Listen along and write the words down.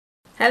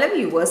Hello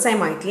viewers, I am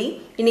Maitli.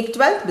 In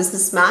 12th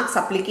Business Maths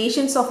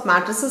Applications of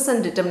Matrices and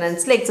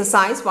Determinants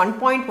exercise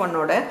 1.1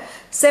 oda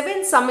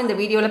 7th sum in the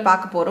video la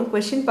paaka porom.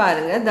 Question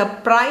parunga, the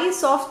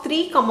price of 3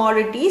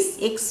 commodities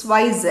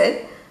XYZ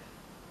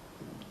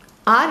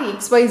are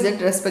XYZ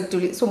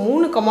respectively. So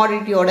 3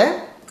 commodity oda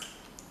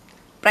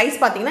price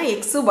pathina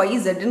X Y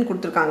Z nu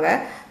kuduthirukanga.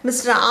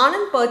 Mr.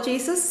 Anand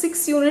purchases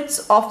 6 units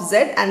of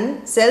Z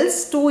and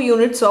sells 2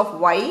 units of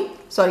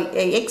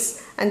X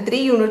and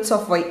 3 units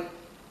of Y.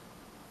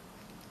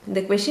 இந்த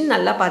question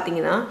நல்லா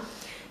பாத்தீங்கன்னா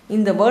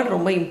இந்த word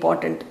ரொம்ப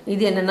important.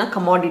 இது என்னன்னா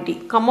commodity.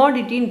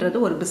 commodityன்றது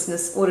ஒரு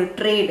business, ஒரு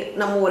trade.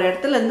 நம்ம ஒரு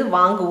இடத்துல இருந்து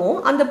வாங்குவோம்,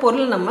 அந்த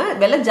பொருள் நம்ம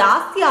விலை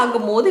ஜாஸ்தி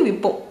ஆகும்போது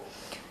விற்போம்.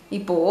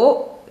 இப்போ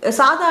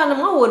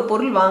சாதாரணமா ஒரு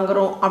பொருள்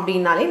வாங்குறோம்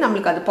அப்படினாலே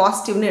நமக்கு அது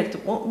பாசிட்டிவ்னு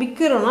எடுத்துப்போம்,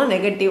 விக்கிறோம்னா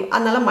நெகட்டிவ்,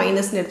 அதனால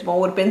மைனஸ்னு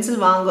எடுத்துப்போம். ஒரு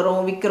பென்சில் வாங்குறோம்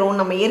விக்கிறோம்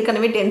நம்ம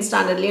ஏற்கனவே 10th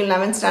ஸ்டாண்டர்ட்லயும்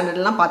 11th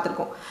ஸ்டாண்டர்ட்லாம்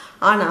பார்த்திருக்கோம்.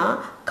 ஆனா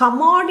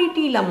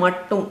கமாடிட்டில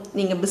மட்டும்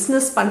நீங்க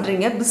பிசினஸ்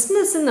பண்றீங்க,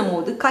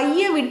 பிசினஸ்னும்போது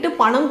கையை விட்டு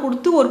பணம்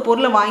கொடுத்து ஒரு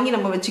பொருளை வாங்கி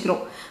நம்ம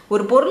வச்சுக்கிறோம்.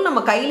 ஒரு பொருள்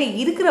நம்ம கையில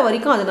இருக்கிற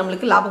வரைக்கும் அது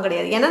நமக்கு லாபம்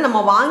கிடையாது. ஏன்னா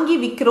நம்ம வாங்கி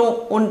விக்கிறோம்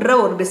ஒன்ற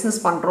ஒரு பிசினஸ்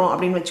பண்றோம்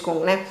அப்படின்னு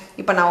வச்சுக்கோங்களேன்.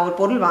 இப்போ நான் ஒரு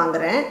பொருள்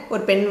வாங்குறேன்,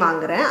 ஒரு பென்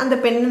வாங்குறேன், அந்த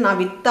பென்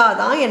நான்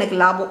வித்தாதான் எனக்கு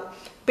லாபம்.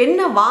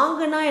 பெண்ணை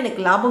வாங்கினா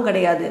எனக்கு லாபம்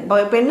கிடையாது,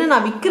 பெண்ணை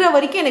நான் விற்கிற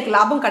வரைக்கும் எனக்கு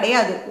லாபம்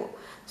கிடையாது.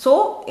 ஸோ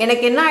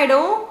எனக்கு என்ன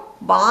ஆகிடும்,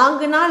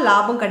 வாங்கினா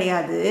லாபம்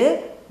கிடையாது,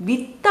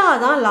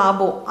 வித்தாதான்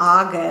லாபம்.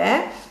 ஆக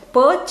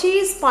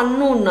பர்ச்சேஸ்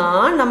பண்ணோன்னா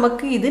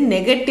நமக்கு இது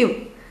நெகட்டிவ்,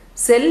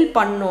 செல்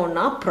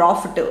பண்ணோன்னா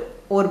ப்ராஃபிட்.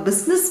 ஒரு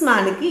பிஸ்னஸ்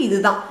மேனுக்கு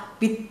இதுதான்,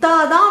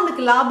 வித்தாதான்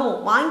அவனுக்கு லாபம்.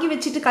 வாங்கி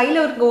வச்சுட்டு கையில்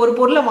இருக்க ஒரு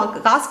பொருளை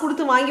காசு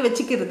கொடுத்து வாங்கி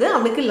வச்சுக்கிறது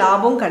அவனுக்கு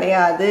லாபம்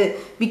கிடையாது,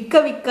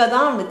 விற்க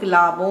தான் அவனுக்கு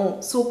லாபம்.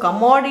 ஸோ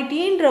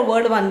கமாடிட்டின்ற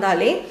வேர்டு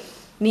வந்தாலே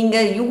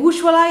நீங்கள்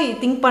யூஸ்வலாக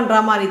திங்க்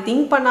பண்ணுற மாதிரி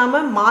திங்க்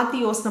பண்ணாமல் மாற்றி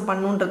யோசனை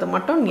பண்ணுன்றதை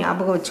மட்டும்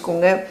ஞாபகம்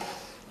வச்சுக்கோங்க.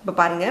 இப்போ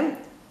பாருங்கள்,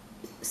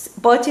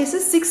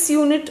 purchases 6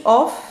 unit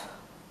of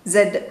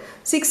Z.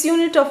 6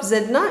 unit of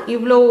Z na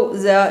இவ்வளோ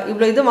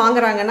இது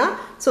வாங்குறாங்கன்னா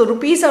ஸோ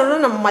ருபீஸோட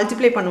நம்ம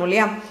மல்டிப்ளை பண்ணுவோம்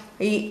இல்லையா.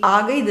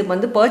 ஆக இது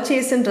வந்து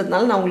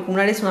பர்ச்சேஸ்ன்றதுனால நான் உங்களுக்கு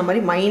முன்னாடியே சொன்ன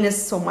மாதிரி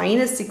minus. So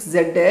minus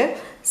 6Z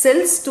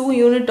cells 2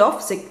 unit of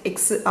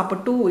X, அப்போ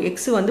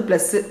 2x வந்து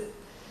plus.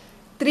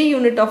 3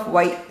 unit of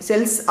Y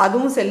cells,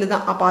 அதுவும் செல்லு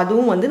தான், அப்போ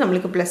அதுவும் வந்து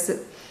நம்மளுக்கு ப்ளஸ்ஸு.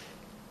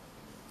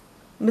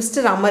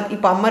 மிஸ்டர் அமர்,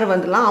 இப்போ அமர்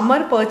வந்துடலாம்.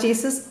 Amar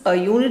purchases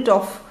unit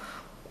of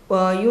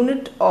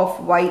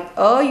y.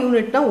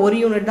 யூனிட்னா ஒரு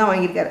யூனிட் தான்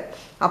வாங்கியிருக்காரு,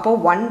 அப்போ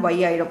 1y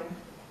ஆகிடும்.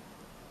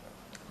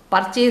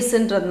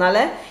 பர்ச்சேஸ்ன்றதுனால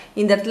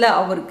இந்த இடத்துல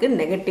அவருக்கு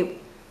negative.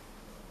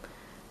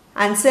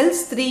 And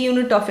cells 3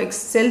 unit of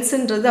X,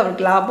 செல்ஸ்ன்றது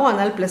அவருக்கு லாபம்,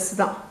 அதனால ப்ளஸ்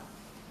தான்.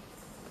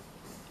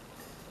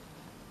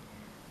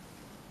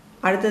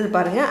 அடுத்தது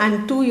பாருங்கள், அண்ட்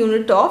 2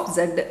 யூனிட் ஆஃப்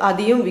Z,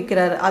 அதையும்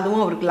விற்கிறாரு,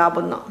 அதுவும் அவருக்கு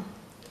லாபம் தான்.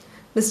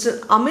 Mister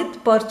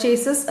Amit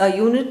purchases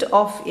unit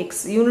of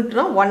X,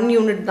 யூனிட்னா 1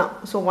 unit தான்,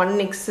 so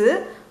 1x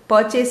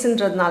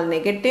பர்ச்சேஸ்ன்றதுனால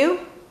negative.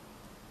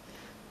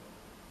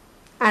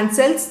 And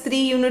cells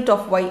 3 unit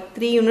of Y,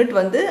 3 unit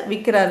வந்து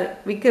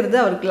விற்கிறது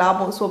அவருக்கு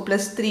லாபம், so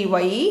plus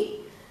 3y.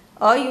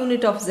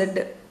 Unit of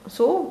Z,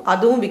 so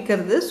அதுவும்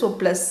விற்கிறது, ஸோ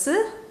ப்ளஸ்ஸு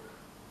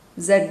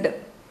Z.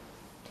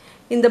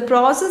 இந்த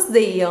ப்ராசஸ்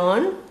தே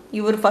ஏர்ன்,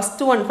 இவர்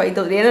ஃபஸ்ட்டு ஒன்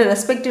 5,000, ஏன்னா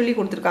ரெஸ்பெக்டிவ்லி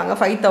கொடுத்துருக்காங்க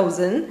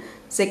 5,000,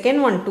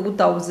 second one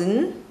 2,000,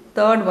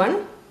 third one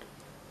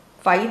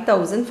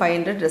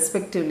 5,500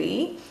 respectively.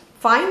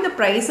 Find the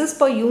prices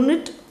per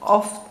unit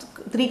of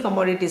 3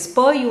 commodities.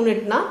 Per unit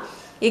na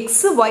x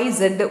y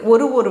z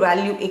ஒரு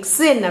value, x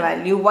என்ன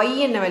value, y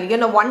என்ன value,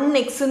 ஏன்னா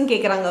 1x ன்னு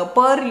கேட்குறாங்க.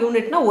 பர்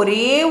யூனிட்னா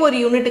ஒரே ஒரு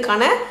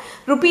யூனிட்டுக்கான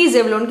ருபீஸ்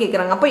எவ்வளோன்னு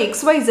கேட்குறாங்க. அப்போ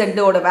XYZ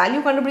ஓட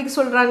வேல்யூ கண்டுபிடிக்க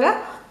சொல்கிறாங்க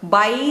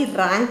by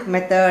rank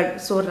method.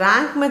 So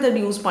rank method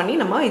use பண்ணி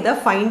நம்ம இதை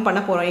ஃபைண்ட்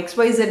பண்ண போகிறோம்.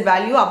 XYZ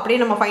வேல்யூ அப்படியே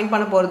நம்ம ஃபைண்ட்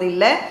பண்ண போகிறது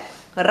இல்லை,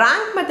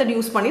 ரேங்க் மெத்தட்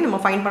யூஸ் பண்ணி நம்ம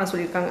ஃபைண்ட் பண்ண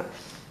சொல்லியிருக்காங்க.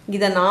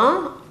 இதை நான்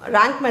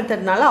ரேங்க்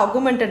மெத்தட்னால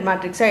ஆகுமெண்டட்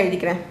மேட்ரிக்ஸாக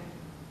எழுதிக்கிறேன்.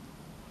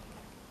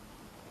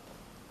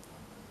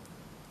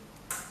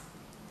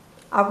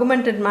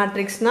 ஆகுமெண்டட்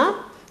மேட்ரிக்ஸ்னா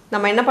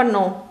நம்ம என்ன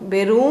பண்ணோம்,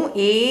 வெறும்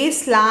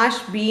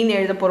A/Bன்னு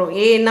எழுத போகிறோம்.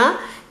 ஏன்னா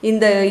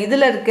இந்த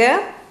இதில் இருக்க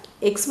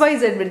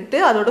XYZ விட்டு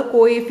அதோட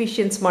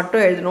கோஎஃபிஷியன்ஸ்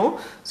மட்டும் எழுதணும்.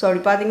 ஸோ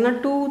அப்படி பார்த்தீங்கன்னா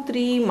 2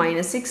 3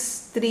 -6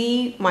 3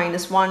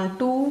 -1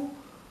 2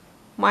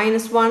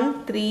 -1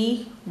 3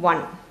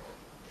 1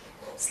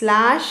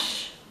 ஸ்லாஷ்.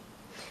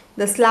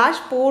 இந்த ஸ்லாஷ்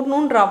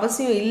போடணுன்ற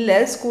அவசியம் இல்லை,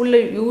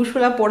 ஸ்கூலில்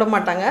யூஸ்வலாக போட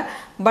மாட்டாங்க.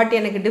 பட்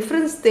எனக்கு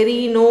டிஃப்ரென்ஸ்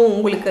தெரியணும்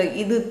உங்களுக்கு,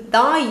 இது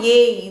தான் ஏ,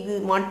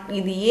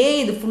 இது ஏ,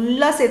 இது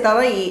ஃபுல்லாக சேர்த்தா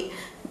தான்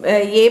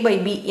ஏ பை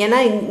பி. ஏன்னா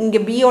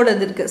இங்கே பியோட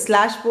இது இருக்குது,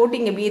 ஸ்லாஷ்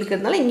போட்டு இங்கே பி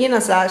இருக்கிறதுனால இங்கேயே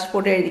நான் ஸ்லாஷ்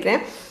போட்டு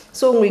எழுதிக்கிறேன்.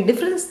 ஸோ உங்களுக்கு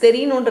டிஃப்ரென்ஸ்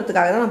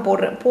தெரியணுன்றதுக்காக தான் நான்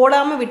போடுறேன்.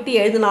 போடாமல் விட்டு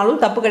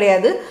எழுதினாலும் தப்பு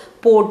கிடையாது,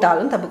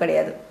 போட்டாலும் தப்பு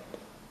கிடையாது.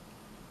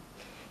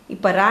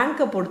 இப்போ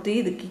ரேங்கை பொறுத்து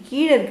இதுக்கு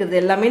கீழே இருக்கிறது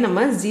எல்லாமே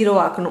நம்ம 0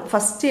 ஆக்கணும்.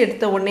 ஃபஸ்ட்டு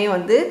எடுத்த உடனே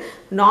வந்து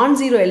நான்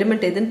ஜீரோ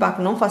எலிமெண்ட் எதுன்னு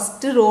பார்க்கணும்.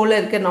 ஃபஸ்ட்டு ரோவில்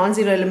இருக்க நான்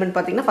ஜீரோ எலிமெண்ட்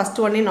பார்த்திங்கன்னா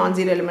ஃபஸ்ட்டு உடனே நான்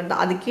ஜீரோ எலிமெண்ட்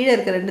தான், அது கீழே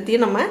இருக்க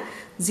ரெண்டுத்தையும் நம்ம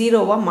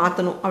 0வாக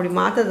மாற்றணும். அப்படி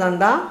மாற்றதா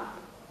இருந்தால்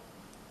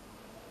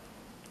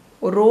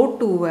ரோ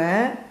 2வை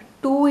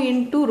 2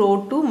 × ரோ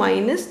 2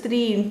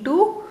 -3 ×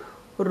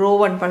 ரோ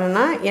 1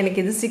 பண்ணனா எனக்கு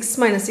இது 6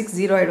 minus 6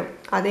 0 ஆயிடும்.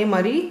 அதே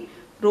மாதிரி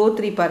ரோ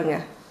 3 பாருங்க.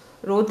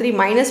 ரோ 3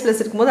 மைனஸ்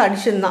ப்ளஸ் இருக்கும்போது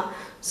அடிஷன் தான்.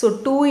 So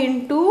 2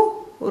 into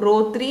row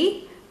 3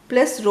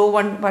 plus rho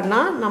 1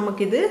 பண்ணால்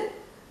நமக்கு இது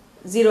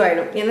 0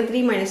 ஆகிடும். ஏன்னா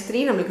 3 minus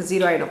 3 நம்மளுக்கு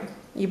 0 ஆகிடும்.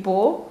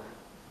 இப்போது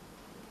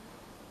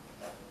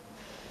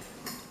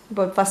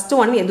ஃபஸ்ட்டு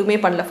ஒன் எதுவுமே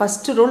பண்ணல.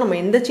 ஃபஸ்ட்டு ரோ நம்ம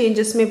எந்த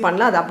சேஞ்சஸுமே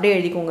பண்ணல. அது அப்படியே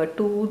எழுதிக்கோங்க.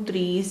 2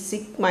 3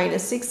 6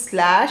 minus 6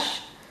 slash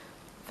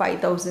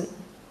 5000.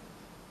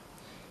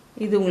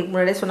 இது உங்களுக்கு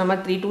முன்னாடியே சொன்ன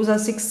மாதிரி 3 2s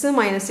are 6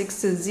 minus 6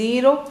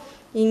 0.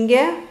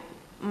 இங்கே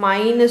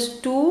minus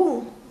 2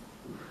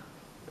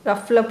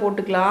 ரஃப்பில்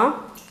போட்டுக்கலாம்.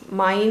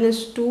 minus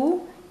 2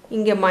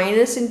 இங்கே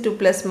minus into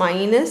plus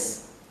minus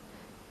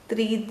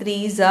 3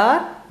 3s are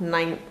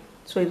 9.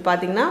 So இது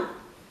பார்த்தீங்கன்னா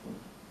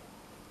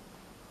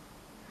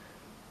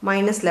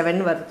minus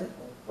 11 வருது.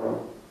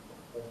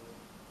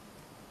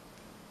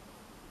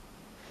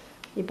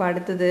 இப்போ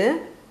அடுத்தது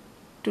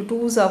 2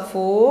 2s are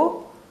 4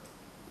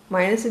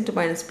 minus into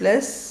minus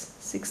plus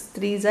 6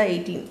 3s are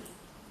 18.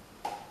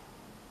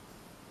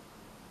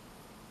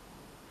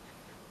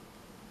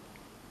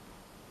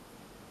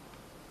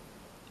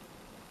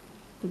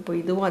 இப்போ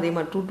இதுவும் அதே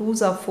மாதிரி 2 2s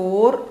are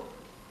 4.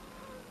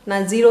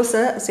 நான்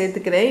ஜீரோஸை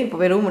சேர்த்துக்கிறேன். இப்போ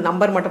வெறும்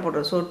நம்பர் மட்டும்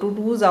போடுறேன். So 2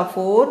 2s are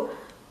 4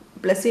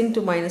 plus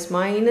into minus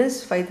minus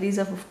 5 3s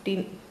are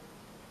 15.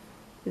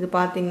 இது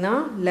பார்த்தீங்கன்னா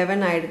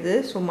 11 ஆகிடுது.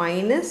 So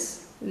minus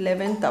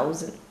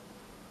 11,000.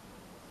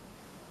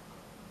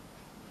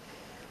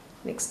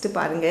 நெக்ஸ்ட்டு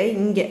பாருங்கள்,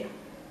 இங்கே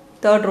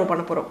தேர்ட் ரோ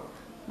பண்ண போகிறோம்.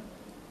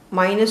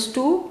 minus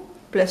 2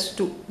 plus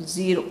 2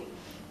 0.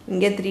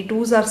 இங்கே 3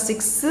 2s are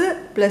 6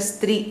 plus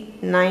 3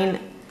 9.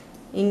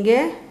 இங்கே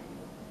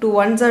 2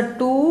 1s are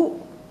 2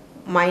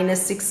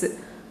 minus 6.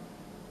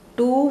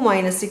 2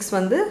 minus 6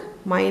 வந்து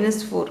minus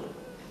 4.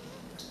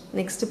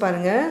 நெக்ஸ்ட்டு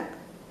பாருங்கள்,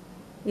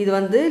 இது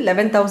வந்து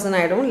 11,000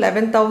 ஆகிடும்.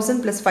 11,000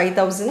 plus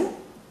 5,000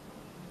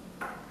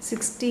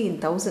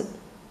 16,000.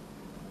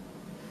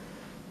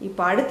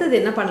 இப்போ அடுத்தது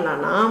என்ன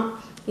பண்ணலான்னா,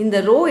 இந்த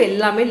ரோ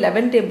எல்லாமே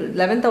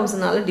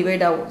 11,000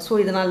 டிவைட் ஆகும். ஸோ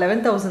இதை நான்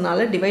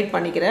 11,000 டிவைட்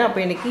பண்ணிக்கிறேன். அப்போ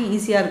எனக்கு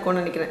ஈஸியாக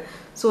இருக்கும்னு நினைக்கிறேன்.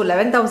 ஸோ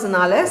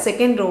 11,000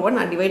 செகண்ட் ரோவை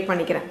நான் டிவைட்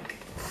பண்ணிக்கிறேன்.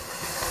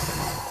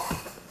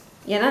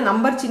 ஏன்னா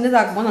நம்பர்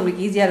சின்னதாகும் போது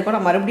நம்மளுக்கு ஈஸியாக இருக்கும்.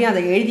 நான் மறுபடியும்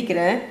அதை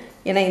எழுதிக்கிறேன்.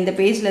 ஏன்னா இந்த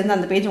பேஜ்லேருந்து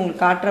அந்த பேஜ்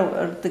உங்களுக்கு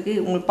காட்டுறதுக்கு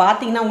உங்களுக்கு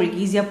பார்த்தீங்கன்னா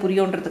உங்களுக்கு ஈஸியாக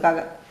புரியுன்றதுக்காக.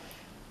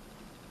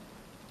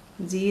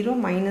 0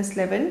 minus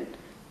 11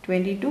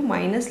 22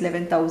 minus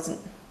 11,000.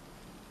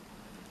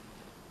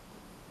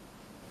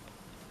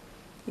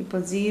 இப்போ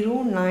 0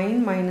 9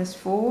 minus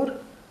 4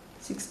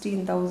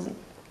 16,000.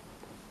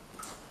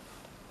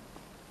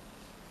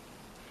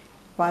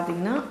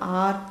 பார்த்தீங்கன்னா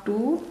R2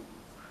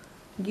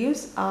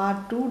 gives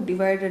R2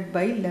 divided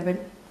by 11.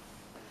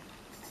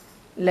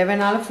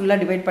 11ஆல்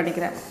ஃபுல்லாக டிவைட்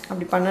பண்ணிக்கிறேன்.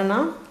 அப்படி பண்ணனா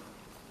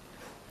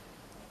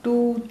 2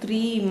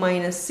 3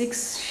 minus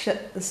 6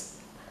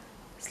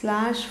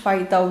 slash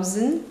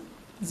 5,000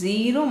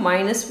 0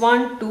 minus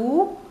 1 2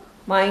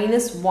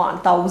 minus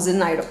 1,000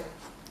 ஆகிடும்.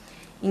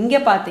 இங்கே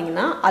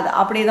பார்த்தீங்கன்னா அது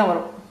அப்படியே தான்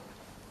வரும்.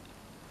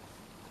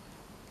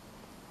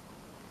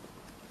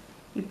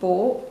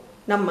 இப்போது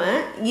நம்ம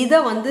இதை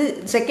வந்து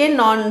செகண்ட்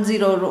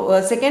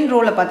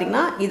ரோவில்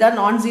பார்த்தீங்கன்னா இதான்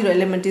நான் ஜீரோ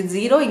எலிமெண்ட். இது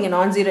 0, இங்கே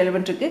நான் ஜீரோ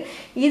எலிமெண்ட் இருக்குது.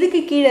 இதுக்கு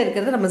கீழே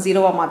இருக்கிறத நம்ம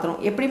 0வாக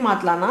மாற்றணும். எப்படி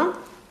மாற்றலான்னா,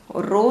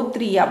 ரோ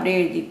 3 அப்படியே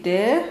எழுதிட்டு,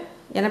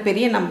 ஏன்னா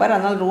பெரிய நம்பர்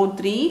அதனால் ரோ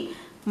 3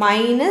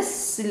 மைனஸ்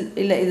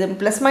இல்லை, இது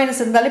ப்ளஸ்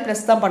மைனஸ் இருந்தாலே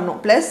ப்ளஸ் தான் பண்ணணும்.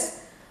 ப்ளஸ்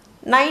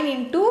 9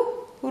 into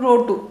ரோ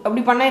 2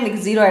 அப்படி பண்ணால்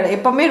எனக்கு 0 ஆகிடும்.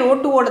 எப்போவுமே ரோ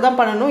 2ஓடு தான்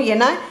பண்ணணும்.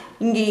 ஏன்னா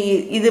இங்கே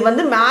இது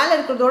வந்து மேலே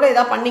இருக்கிறதோட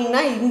எதாவது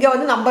பண்ணிங்கன்னா இங்கே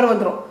வந்து நம்பர்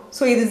வந்துடும்.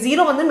 ஸோ இது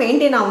 0 வந்து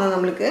மெயின்டைன் ஆகணும்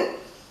நம்மளுக்கு.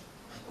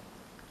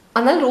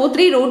 அதனால் ரோ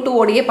 3 ரோ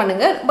 2ஓடையே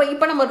பண்ணுங்கள்.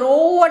 இப்போ நம்ம ரோ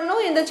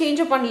 1ம் எந்த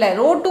சேஞ்சும் பண்ணல,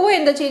 ரோ 2ம்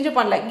எந்த சேஞ்சும்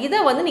பண்ணல. இதை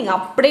வந்து நீங்கள்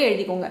அப்படியே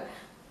எழுதிக்கோங்க.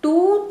 2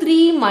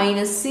 3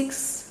 minus 6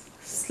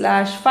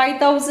 slash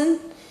 5,000.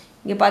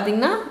 இங்கே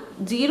பார்த்தீங்கன்னா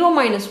 0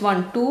 minus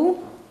 1 2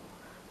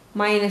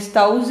 minus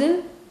 1,000.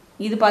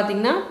 இது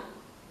பார்த்தீங்கன்னா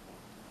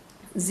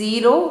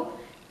 0.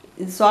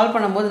 இது சால்வ்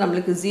பண்ணும்போது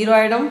நம்மளுக்கு 0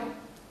 ஆகிடும்.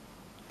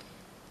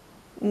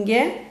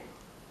 இங்கே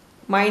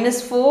minus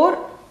 4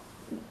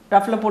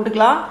 ரஃபில்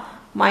போட்டுக்கலாம்.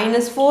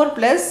 minus 4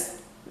 plus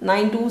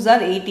 9 2s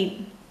are 18.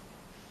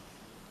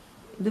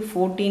 இது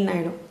 14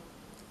 ஆகிடும்.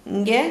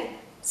 இங்கே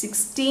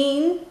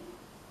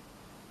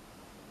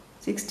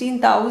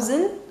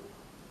 16,000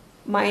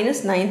 minus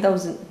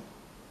 9,000.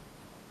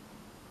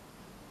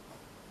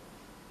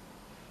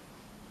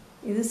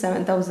 இது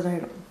 7,000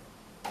 ஆகிடும்.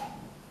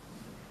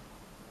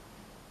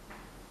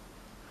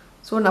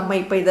 ஸோ நம்ம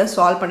இப்போ இதை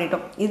சால்வ்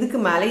பண்ணிட்டோம். இதுக்கு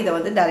மேலே இதை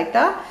வந்து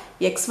டைரெக்டாக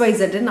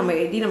XYZ நம்ம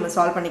எழுதி நம்ம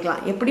சால்வ்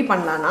பண்ணிக்கலாம். எப்படி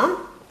பண்ணலான்னா,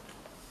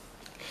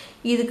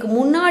 இதுக்கு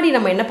முன்னாடி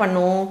நம்ம என்ன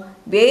பண்ணோம்,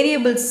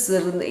 வேரியபிள்ஸ்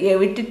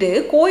விட்டுட்டு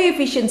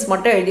கோஎஃபிஷியன்ஸ்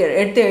மட்டும்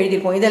எடுத்து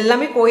எழுதியிருக்கோம். இது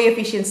எல்லாமே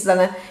கோஎஃபிஷியன்ஸ்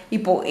தானே.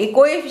 இப்போது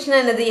கோஎஃபிஷியன்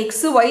என்னது,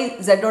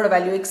 XYZோட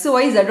வேல்யூ,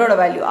 XYZோட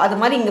வேல்யூ. அது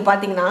மாதிரி இங்கே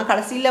பார்த்தீங்கன்னா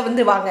கடைசியில்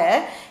வந்து வாங்க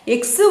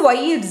XY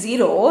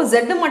 0 Z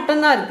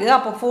மட்டும்தான் இருக்குது.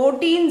 அப்போ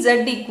 14Z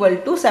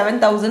 =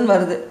 7,000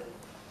 வருது.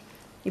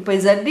 இப்போ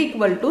Z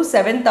 =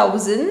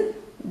 7,000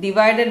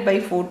 divided by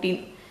 14.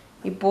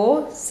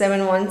 இப்போது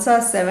 7 1s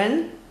are 7,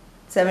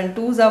 7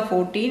 2s are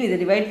 14. இது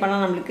டிவைட்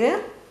பண்ணால் நம்மளுக்கு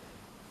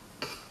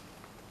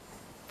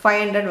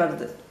 500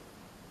 வருது.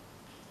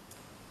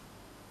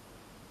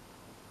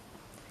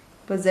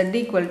 இப்போ z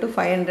equal to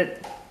 500.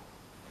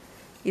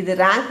 இது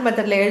ரேங்க்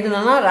மெத்தடில்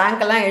எழுதணும்னா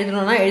ரேங்க்கெல்லாம்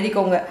எழுதணும்னா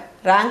எழுதிக்கோங்க.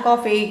 Rank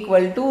of a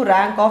equal to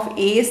rank of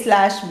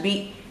a/b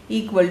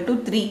equal to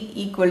 3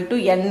 equal to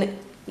n.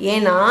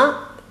 ஏன்னா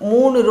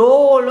 3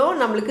 ரோலும்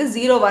நம்மளுக்கு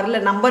 0 வரல,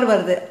 நம்பர்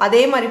வருது.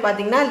 அதே மாதிரி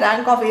பார்த்தீங்கன்னா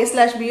ரேங்க் ஆஃப்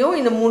a/bயும்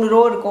இந்த 3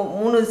 ரோ இருக்கும்,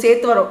 3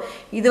 சேர்த்து வரும்.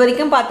 இது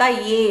வரைக்கும் பார்த்தா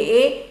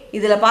a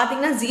இதில்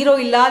பார்த்தீங்கன்னா 0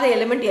 இல்லாத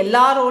எலிமெண்ட்,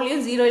 எல்லா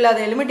ரோலையும் 0 இல்லாத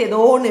எலிமெண்ட்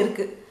ஏதோ ஒன்று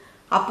இருக்குது.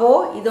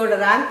 அப்போது இதோட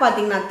ரேங்க்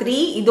பார்த்தீங்கன்னா 3,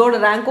 இதோட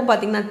ரேங்க்கும்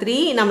பார்த்தீங்கன்னா 3,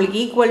 நம்மளுக்கு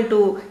ஈக்குவல் டு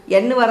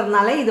n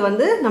வரதுனால இது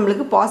வந்து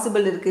நம்மளுக்கு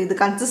பாசிபிள் இருக்குது. இது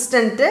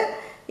கன்சிஸ்டன்ட்டு.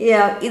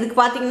 இதுக்கு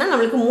பார்த்தீங்கன்னா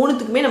நம்மளுக்கு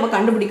 3த்துக்குமே நம்ம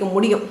கண்டுபிடிக்க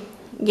முடியும்,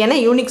 ஏன்னா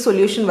யூனிக்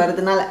சொல்யூஷன்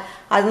வருதுனால.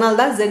 அதனால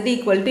தான் z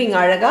ஈக்குவல் டு இங்கே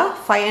அழகாக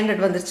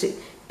 500 வந்துருச்சு.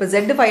 இப்போ z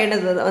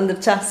 500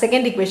 வந்துருச்சா?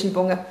 செகண்ட் ஈக்குவேஷன்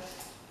போங்க.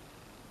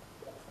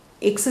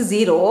 x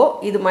 0,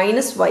 இது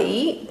minus y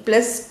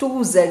plus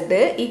 2z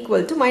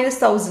equal to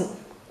 -1000.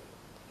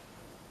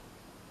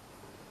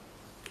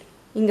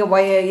 இங்கே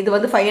y இது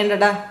வந்து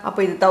 500, அப்போ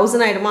இது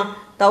 1000 ஆகிடுமா?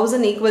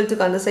 1000 ஈக்குவல்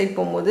டுக்கு அந்த சைட்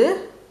போகும்போது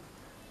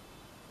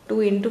 2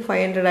 ×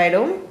 500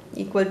 ஆகிடும்,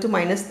 equal to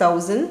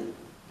 -1000.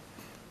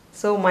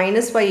 So -y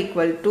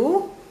equal to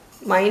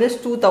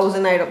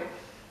 -2000 ஆகிடும்.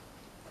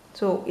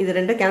 ஸோ இது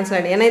ரெண்டும் கேன்சல்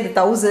ஆகிடும், ஏன்னா இது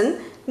 1000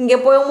 இங்கே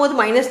போகும்போது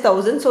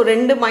 -1000. ஸோ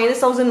ரெண்டு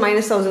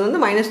 -1000 வந்து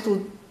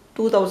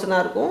 -2000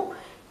 இருக்கும்.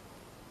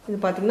 இது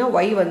பார்த்திங்கன்னா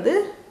y வந்து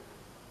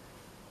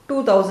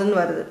 2000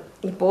 வருது.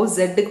 இப்போது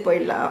zக்கு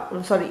போயிடலாம்.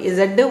 சாரி, z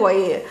y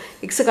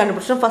x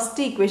கண்டுபிடிச்சோம்.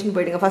 ஃபஸ்ட்டு ஈக்குவேஷன்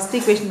போயிடுங்க. ஃபஸ்ட்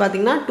ஈக்குவேஷன்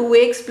பார்த்தீங்கன்னா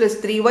 2x +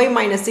 3y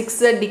 -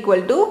 6z =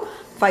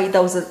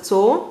 5000. So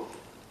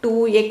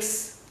 2x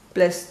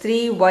 +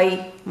 3y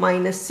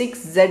 -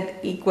 6z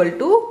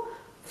 =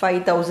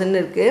 5000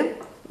 இருக்குது.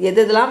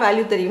 எதெல்லாம்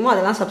வேல்யூ தெரியுமோ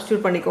அதெல்லாம்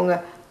சப்ஸ்டியூட் பண்ணிக்கோங்க.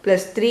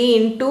 +3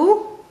 ×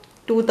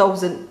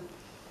 2000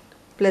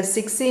 +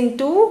 6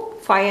 ×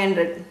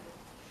 500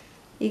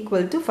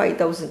 =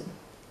 5000.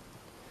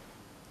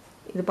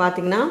 இது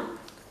பார்த்தீங்கன்னா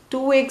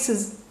 2x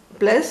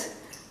 +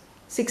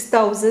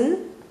 6000.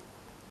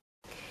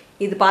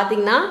 இது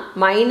பார்த்தீங்கன்னா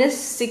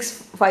 -6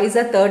 5s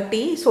are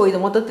 30. ஸோ இது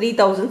மொத்தம்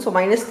 3000. ஸோ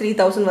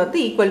 -3000 வருது,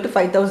 ஈக்குவல் டு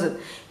 5000.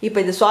 இப்போ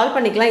இது சால்வ்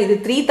பண்ணிக்கலாம். இது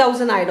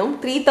 3000 ஆகிடும்.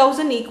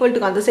 3000 ஈக்குவல்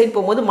டு அந்த சைட்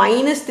போகும்போது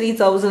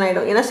 -3000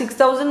 ஆகிடும். ஏன்னா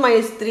 6000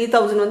 -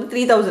 3000 வந்து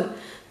 3000.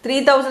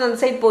 3000 அந்த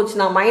சைட்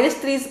போச்சுன்னா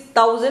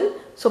 -3000.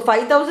 ஸோ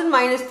 5000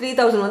 -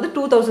 3000 வந்து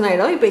 2000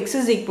 ஆகிடும். இப்போ x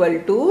 =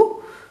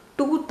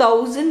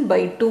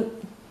 2000/2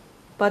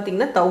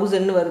 பார்த்தீங்கன்னா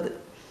 1000 வருது.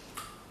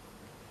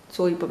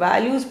 ஸோ இப்போ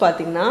வேல்யூஸ்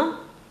பார்த்தீங்கன்னா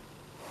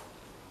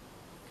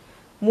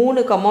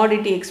 3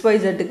 கமாடிட்டி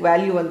XYZக்கு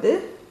வேல்யூ வந்து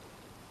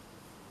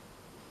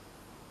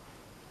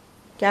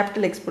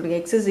கேபிட்டல் X போடுங்க.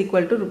 x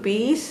 =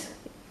 rupees,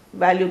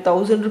 value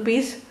 1000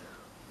 rupees,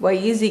 y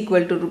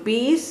 =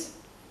 rupees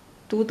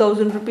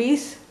 2000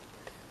 rupees,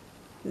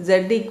 z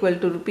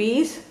 =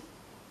 rupees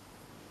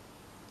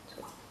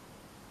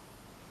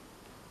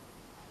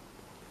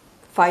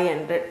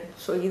 500.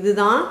 So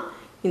இதுதான்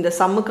இந்த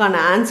சம்முக்கான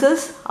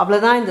ஆன்சர்ஸ்.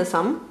 அவ்வளோதான் இந்த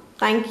சம்.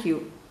 தேங்க்யூ.